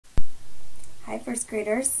Hi, first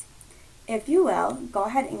graders. If you will, go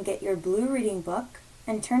ahead and get your blue reading book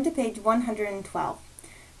and turn to page 112.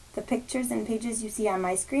 The pictures and pages you see on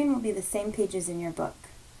my screen will be the same pages in your book.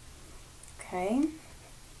 Okay?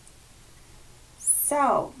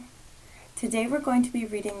 So, today we're going to be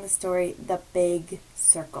reading the story, The Big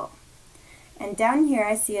Circle. And down here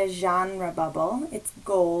I see a genre bubble. It's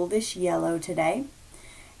goldish yellow today.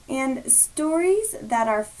 And stories that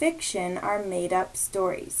are fiction are made-up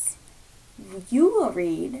stories. You will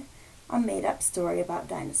read a made-up story about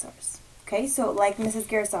dinosaurs. Okay, so like Mrs.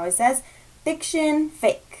 Garris always says, fiction,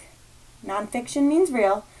 fake. Non-fiction means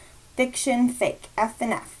real. Fiction, fake. F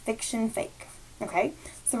and F. Fiction, fake. Okay,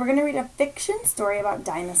 so we're going to read a fiction story about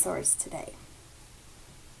dinosaurs today.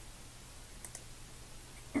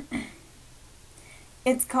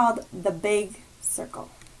 It's called The Big Circle.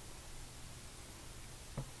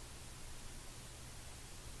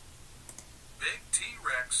 Big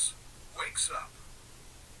T-Rex wakes up.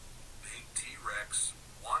 Big T-Rex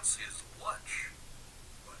wants his lunch,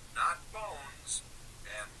 but not bones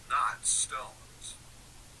and not stones.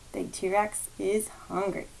 Big T-Rex is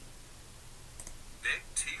hungry. Big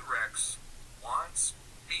T-Rex wants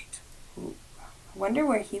meat. Ooh, I wonder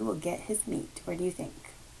where he will get his meat. Where do you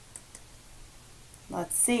think?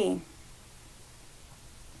 Let's see.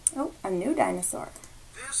 Oh, a new dinosaur.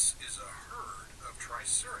 This is a herd of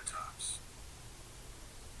Triceratops.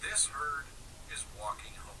 This herd is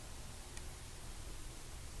walking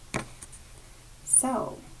home.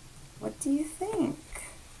 So, what do you think?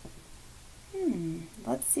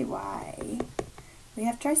 Let's see why. We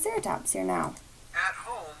have Triceratops here now. At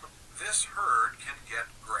home, this herd can get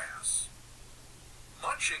grass.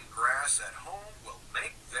 Munching grass at home will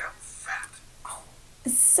make them fat.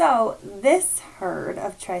 So, this herd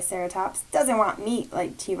of Triceratops doesn't want meat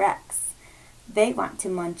like T-Rex. They want to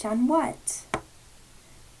munch on what?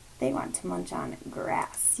 They want to munch on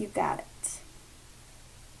grass. You got it.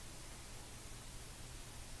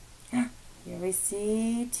 Here we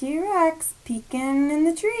see T-Rex peeking in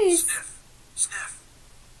the trees. Sniff, sniff.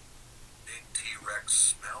 Big T-Rex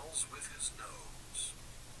smells with his nose.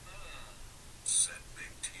 Said Big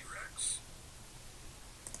T-Rex.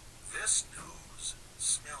 This nose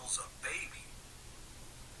smells a baby.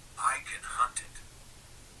 I can hunt it.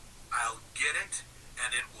 I'll get it,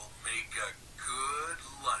 and it will make a good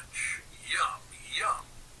lunch. Yum, yum.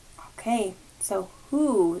 Okay, so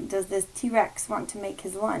who does this T-Rex want to make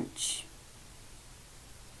his lunch?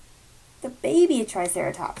 The baby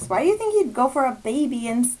Triceratops. Why do you think he'd go for a baby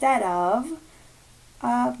instead of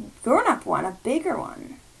a grown-up one, a bigger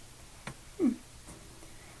one?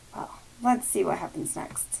 Well, let's see what happens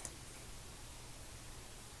next.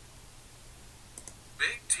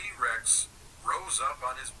 Big T-Rex rose up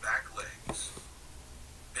on his back legs.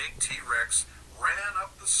 Big T-Rex ran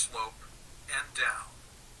up the slope and down.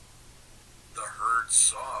 The herd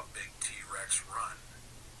saw Big T-Rex run.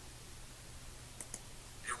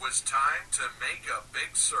 It was time to make a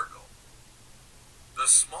big circle. The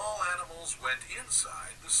small animals went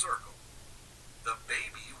inside the circle. The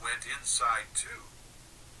baby went inside too.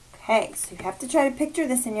 Okay, so you have to try to picture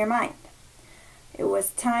this in your mind. It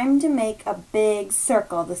was time to make a big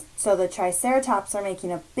circle. So the Triceratops are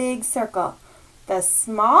making a big circle. The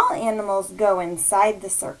small animals go inside the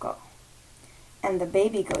circle. And the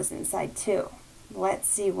baby goes inside too. Let's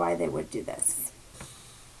see why they would do this.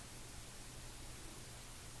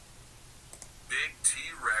 Big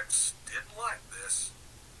T-Rex didn't like this.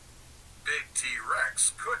 Big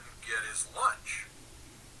T-Rex couldn't get his lunch.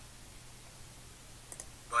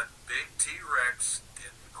 But Big T-Rex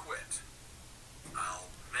didn't quit. I'll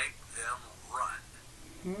make them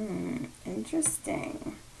run.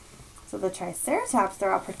 Interesting. So the Triceratops,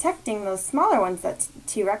 they're all protecting those smaller ones that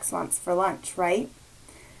T-Rex wants for lunch, right?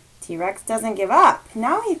 T-Rex doesn't give up.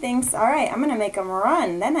 Now he thinks, all right, I'm going to make them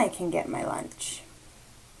run, then I can get my lunch.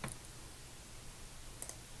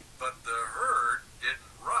 But the herd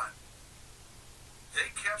didn't run.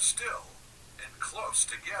 They kept still and close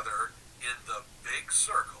together in the big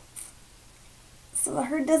circle. So the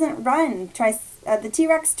herd doesn't run. The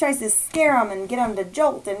T-Rex tries to scare them and get them to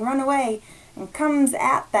jolt and run away and comes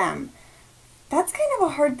at them. That's kind of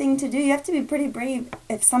a hard thing to do. You have to be pretty brave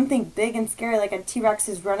if something big and scary like a T-Rex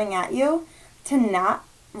is running at you to not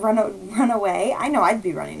run away. I know I'd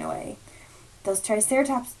be running away. Those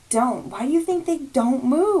Triceratops don't. Why do you think they don't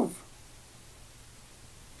move?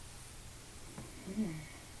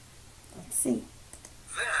 Let's see.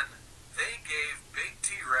 Then they gave Big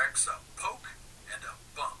T-Rex a poke and a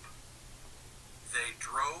bump. They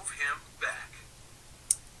drove him back.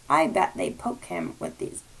 I bet they poke him with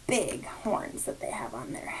these big horns that they have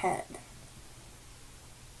on their head.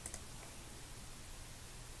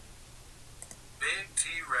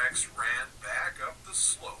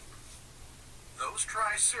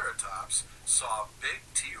 Triceratops saw Big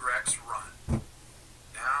T-Rex run.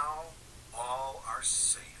 Now all are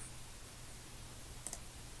safe.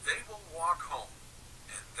 They will walk home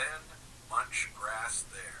and then munch grass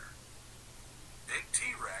there. Big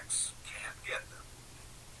T-Rex can't get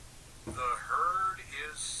them. The herd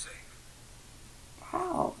is safe.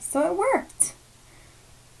 Wow, so it worked.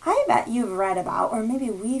 I bet you've read about, or maybe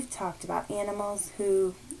we've talked about animals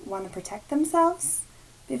who want to protect themselves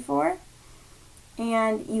before.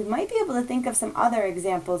 And you might be able to think of some other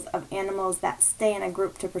examples of animals that stay in a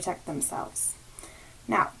group to protect themselves.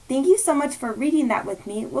 Now, thank you so much for reading that with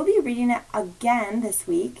me. We'll be reading it again this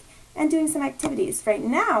week and doing some activities. Right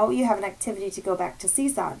now, you have an activity to go back to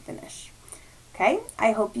Seesaw and finish. Okay,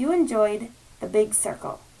 I hope you enjoyed The Big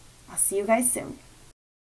Circle. I'll see you guys soon.